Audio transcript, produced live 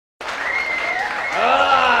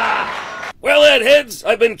flatheads,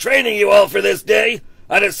 I've been training you all for this day.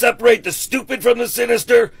 How to separate the stupid from the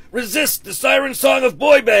sinister, resist the siren song of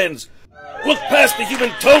boy bands, look past the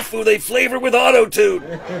human tofu they flavor with auto-tune.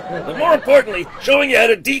 But more importantly, showing you how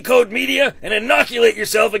to decode media and inoculate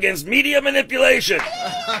yourself against media manipulation.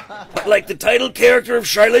 Like the title character of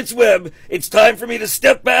Charlotte's Web, it's time for me to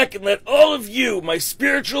step back and let all of you, my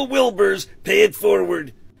spiritual Wilburs, pay it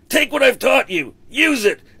forward. Take what I've taught you, use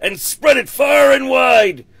it, and spread it far and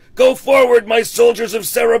wide. Go forward, my soldiers of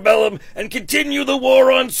cerebellum, and continue the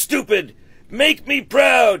war on stupid. Make me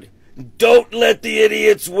proud. Don't let the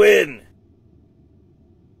idiots win.